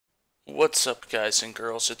What's up, guys and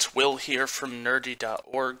girls? It's Will here from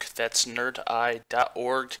nerdy.org. That's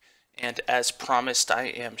nerdi.org. And as promised, I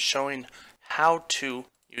am showing how to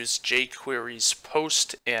use jQuery's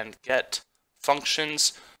post and get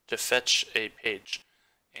functions to fetch a page.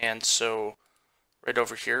 And so right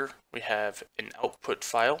over here we have an output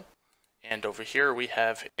file, and over here we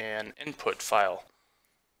have an input file.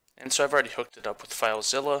 And so I've already hooked it up with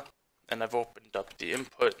FileZilla, and I've opened up the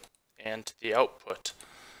input and the output.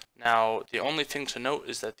 Now, the only thing to note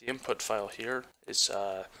is that the input file here is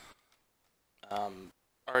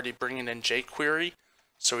already bringing in jQuery,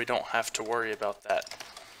 so we don't have to worry about that.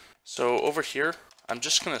 So over here, I'm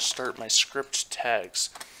just going to start my script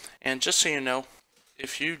tags. And just so you know,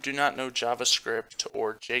 if you do not know JavaScript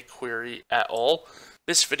or jQuery at all,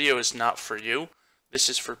 this video is not for you. This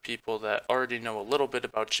is for people that already know a little bit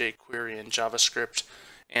about jQuery and JavaScript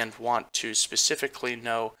and want to specifically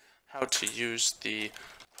know how to use the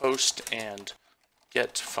post and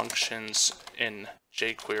get functions in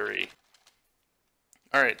jQuery.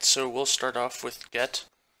 Alright, so we'll start off with get,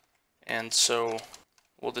 and so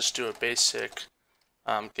we'll just do a basic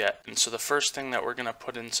get. And so the first thing that we're going to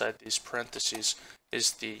put inside these parentheses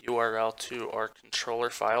is the URL to our controller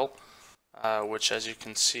file, which, as you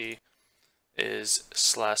can see, is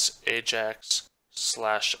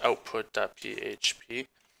 /ajax/output.php.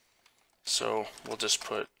 So we'll just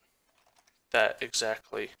put that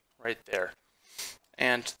exactly right there.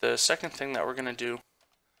 And the second thing that we're going to do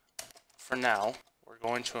for now, we're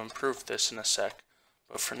going to improve this in a sec,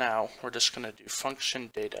 but for now we're just going to do function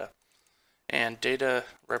data, and data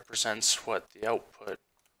represents what the output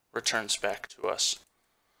returns back to us.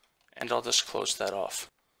 And I'll just close that off.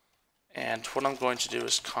 And what I'm going to do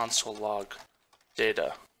is console log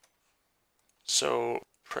data. So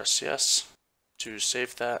press yes to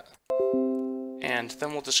save that, and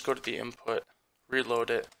then we'll just go to the input, reload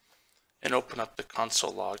it, and open up the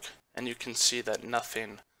console log. And you can see that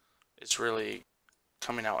nothing is really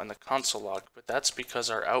coming out in the console log, but that's because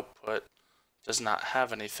our output does not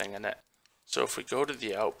have anything in it. So if we go to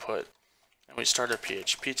the output and we start our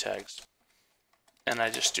PHP tags, and I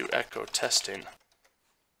just do echo testing,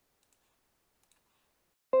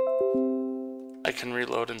 I can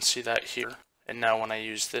reload and see that here. And now when I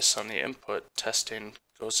use this on the input, testing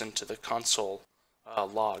goes into the console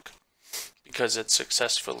log, because it's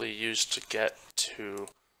successfully used to get to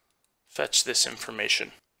fetch this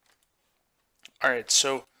information. Alright,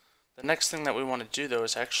 so the next thing that we want to do though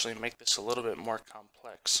is actually make this a little bit more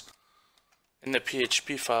complex. In the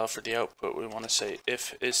PHP file for the output, we want to say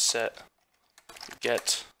if is set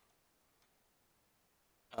get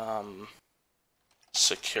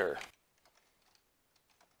secure.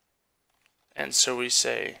 And so we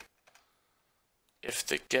say if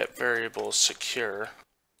the get variable secure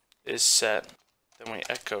is set, then we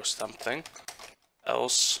echo something,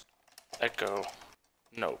 else echo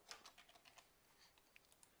nope.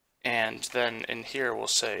 And then in here we'll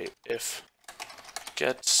say if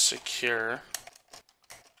get secure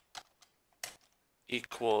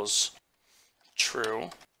equals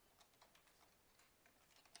true,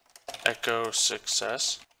 echo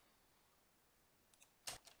success,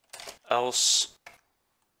 else,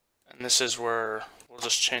 and this is where we'll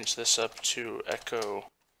just change this up to echo,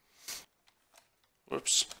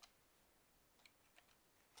 whoops,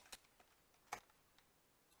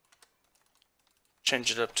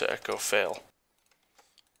 change it up to echo fail.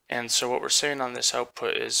 And so what we're saying on this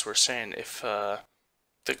output is we're saying if the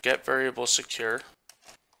get variable secure,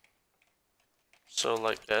 so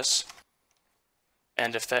like this,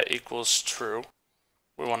 and if that equals true,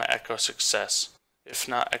 we want to echo success. If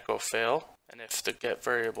not, echo fail. And if the get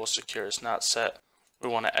variable secure is not set, we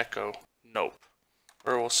want to echo nope,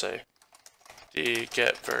 or we'll say the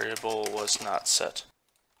get variable was not set.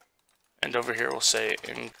 And over here we'll say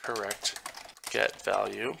incorrect get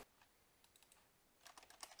value,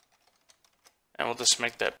 and we'll just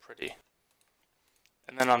make that pretty.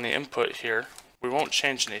 And then on the input here, we won't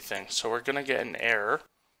change anything, so we're going to get an error,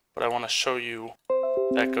 but I want to show you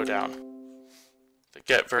that go down. The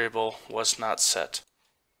get variable was not set.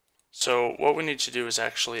 So what we need to do is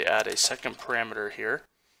actually add a second parameter here,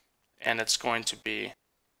 and it's going to be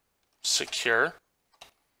secure,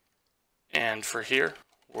 and for here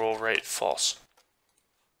we'll write false.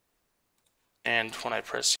 And when I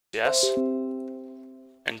press yes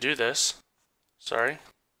and do this, sorry,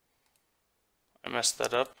 I messed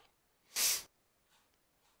that up.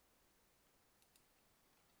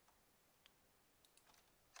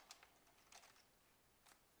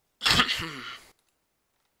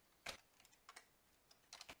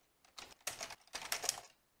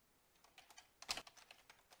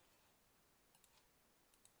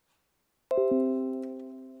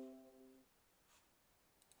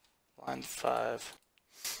 line 5.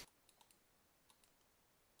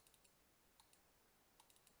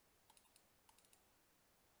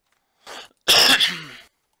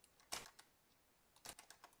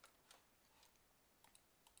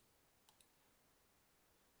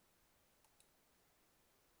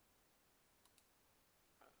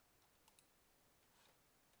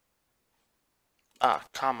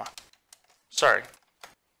 Comma. Sorry.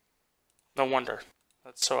 No wonder.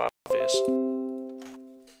 That's so obvious.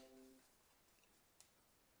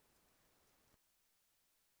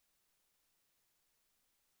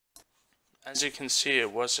 As you can see,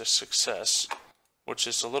 it was a success, which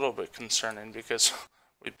is a little bit concerning because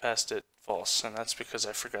we passed it false, and that's because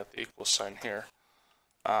I forgot the equal sign here.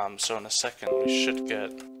 So in a second, we should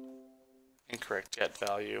get incorrect get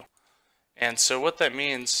value. And so what that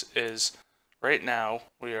means is right now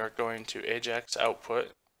we are going to AJAX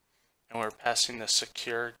output, and we're passing the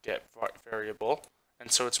secure get variable.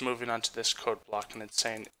 And so it's moving on to this code block, and it's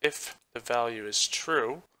saying if the value is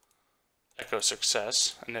true, echo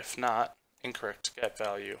success, and if not, incorrect get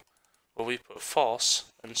value. Well, we put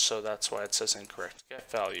false, and so that's why it says incorrect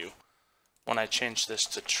get value. When I change this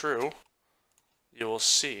to true, you will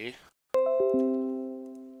see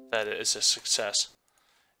that it is a success.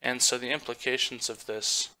 And so the implications of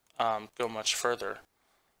this go much further.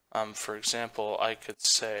 For example, I could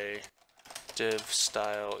say div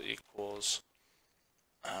style equals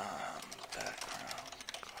background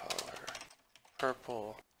color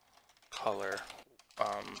purple, color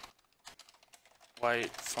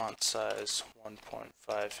white, font size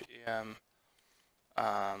 1.5 em,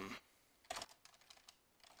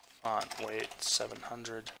 font weight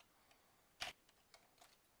 700,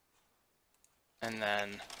 and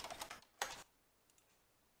then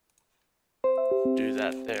do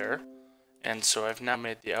that there. And so I've now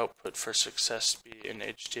made the output for success be an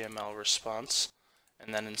HTML response,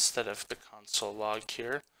 and then instead of the console log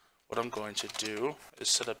here, what I'm going to do is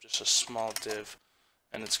set up just a small div,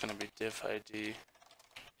 and it's going to be div id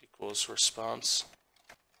equals response.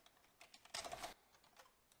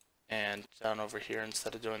 And down over here,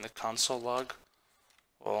 instead of doing the console log,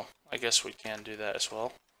 well, I guess we can do that as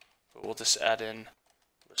well, but we'll just add in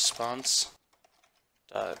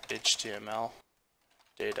response.html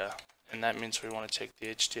data, and that means we want to take the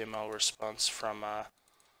HTML response from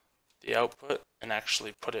the output and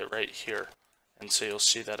actually put it right here, and so you'll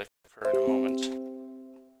see that occur in a moment.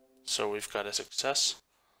 So we've got a success,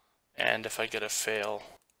 and if I get a fail,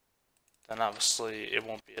 then obviously it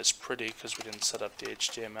won't be as pretty because we didn't set up the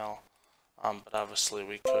HTML, but obviously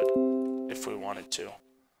we could if we wanted to.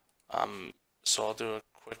 So I'll do a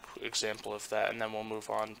quick example of that, and then we'll move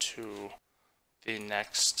on to the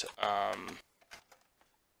next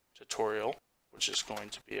tutorial, which is going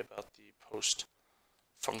to be about the post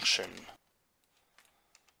function.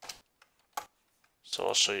 So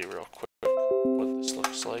I'll show you real quick what this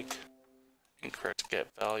looks like. Incorrect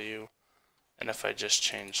get value, and if I just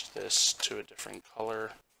changed this to a different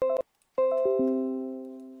color,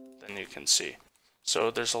 then you can see.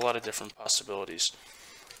 So there's a lot of different possibilities.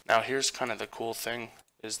 Now here's kind of the cool thing,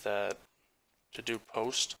 is that to do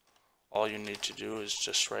post, all you need to do is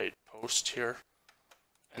just write post here,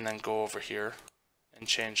 and then go over here and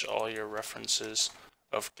change all your references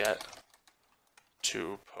of get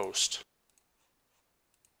to post.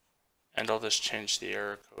 And I'll just change the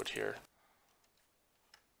error code here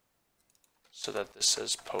so that this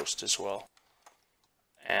says post as well.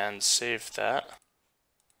 And save that.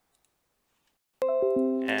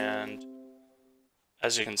 And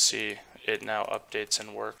as you can see, it now updates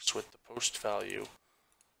and works with the post value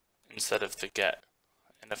instead of the get.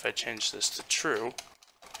 And if I change this to true,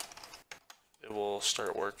 it will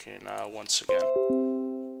start working once again.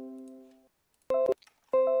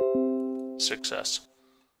 Success.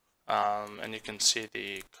 And you can see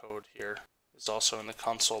the code here is also in the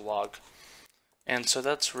console log. And so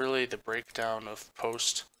that's really the breakdown of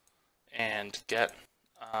post and get.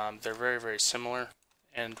 They're very, very similar.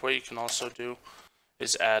 And what you can also do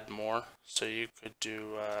is add more. So you could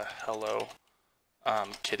do hello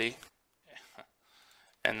kitty,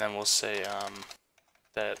 and then we'll say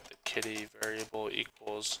that the kitty variable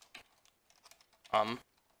equals or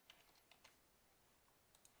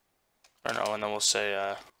no, and then we'll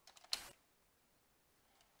say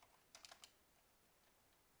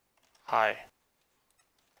hi.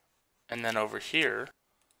 And then over here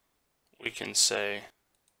we can say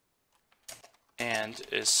and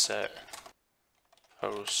is set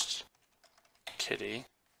post kitty,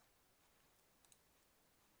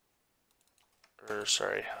 or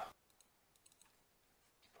sorry,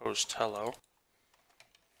 post hello,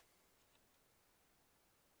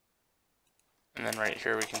 And then right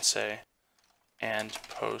here we can say, and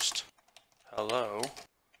post hello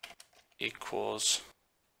equals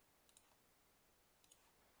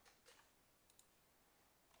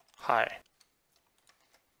hi.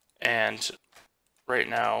 And right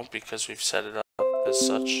now, because we've set it up as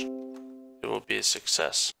such, it will be a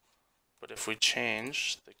success. But if we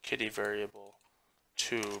change the kitty variable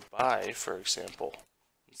to bye, for example,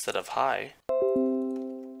 instead of hi,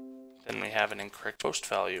 then we have an incorrect post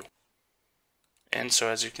value. And so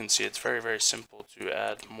as you can see, it's very, very simple to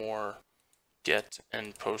add more get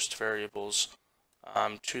and post variables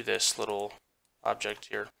to this little object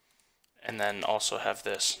here, and then also have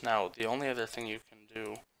this. Now, the only other thing you can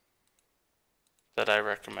do that I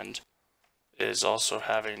recommend is also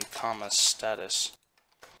having comma status.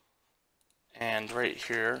 And right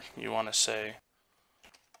here, you want to say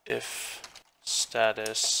if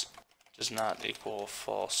status does not equal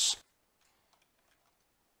false,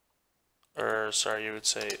 or sorry, you would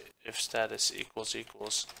say if status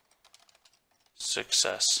equals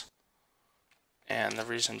success. And the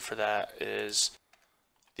reason for that is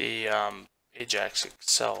the AJAX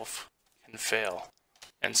itself can fail.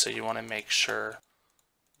 And so you want to make sure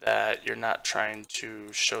that you're not trying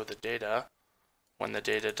to show the data when the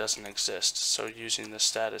data doesn't exist. So using the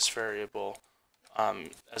status variable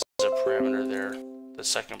as a parameter there, the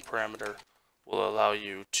second parameter will allow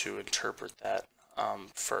you to interpret that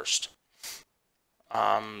first.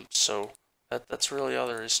 So that's really all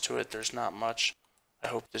there is to it. There's not much. I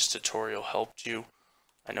hope this tutorial helped you.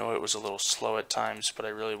 I know it was a little slow at times, but I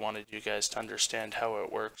really wanted you guys to understand how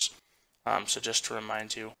it works. So just to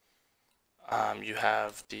remind you, you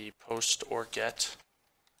have the post or get,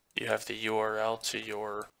 you have the URL to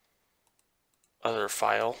your other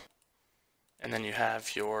file, and then you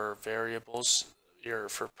have your variables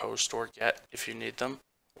for post or get if you need them,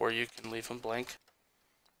 or you can leave them blank.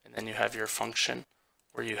 And then you have your function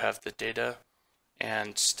where you have the data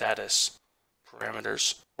and status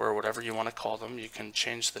parameters, or whatever you want to call them. You can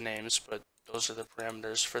change the names, but those are the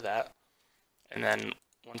parameters for that. And then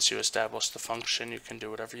once you establish the function, you can do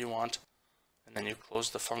whatever you want. And then you close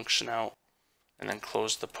the function out, and then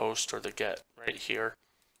close the post or the get right here,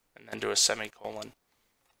 and then do a semicolon.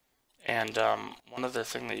 And one other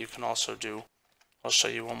thing that you can also do, I'll show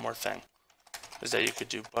you one more thing, is that you could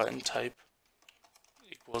do button type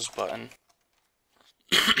equals button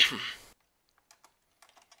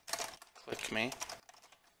click me,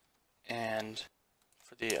 and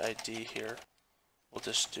for the ID here, we'll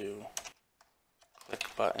just do click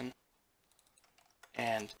button,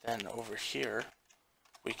 and then over here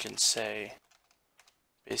we can say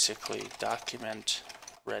basically document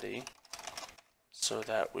ready, so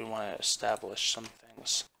that we want to establish some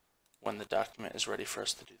things when the document is ready for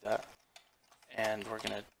us to do that. And we're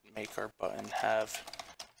going to make our button have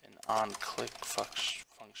an on-click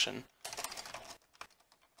function.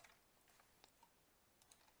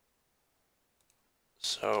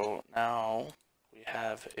 So now we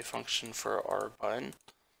have a function for our button,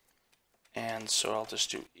 and so I'll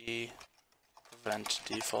just do prevent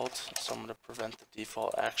default. So I'm going to prevent the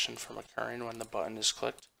default action from occurring when the button is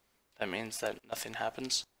clicked. That means that nothing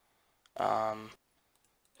happens. And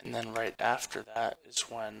then right after that is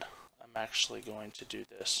when I'm actually going to do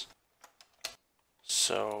this.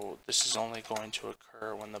 So this is only going to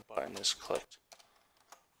occur when the button is clicked.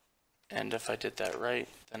 And if I did that right,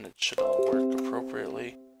 then it should all work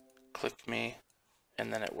appropriately. Click me,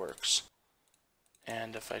 and then it works.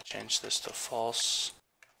 And if I change this to false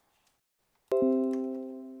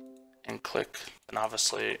and click, then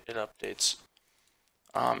obviously it updates.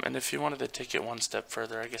 And if you wanted to take it one step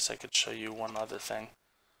further, I guess I could show you one other thing.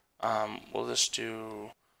 We'll just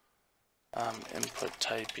do input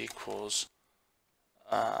type equals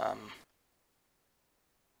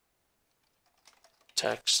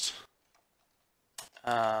text,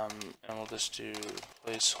 and we'll just do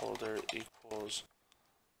placeholder equals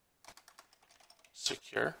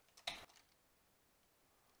secure.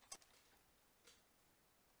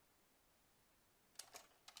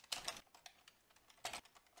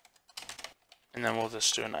 And then we'll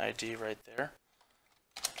just do an ID right there.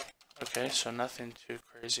 Okay, so nothing too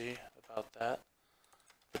crazy about that.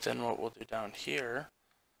 But then what we'll do down here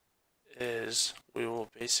is we will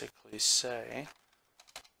basically say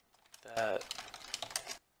that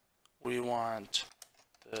we want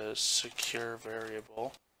the secure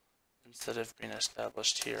variable, instead of being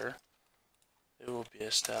established here, it will be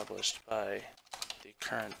established by the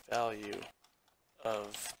current value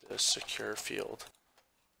of the secure field.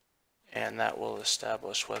 And that will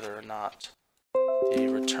establish whether or not the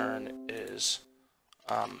return is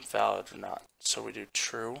valid or not. So we do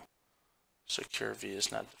true, secure v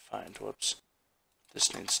is not defined, whoops.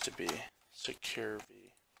 this needs to be secure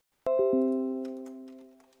v.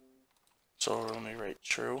 So let me write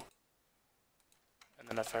true, and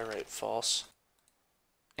then if I write false,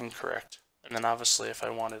 incorrect. And then obviously if I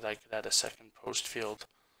wanted, I could add a second post field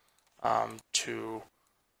to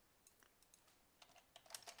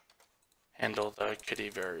handle the kitty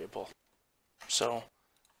variable. So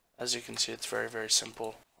as you can see, it's very, very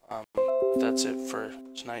simple. That's it for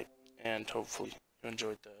tonight, and hopefully you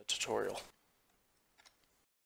enjoyed the tutorial.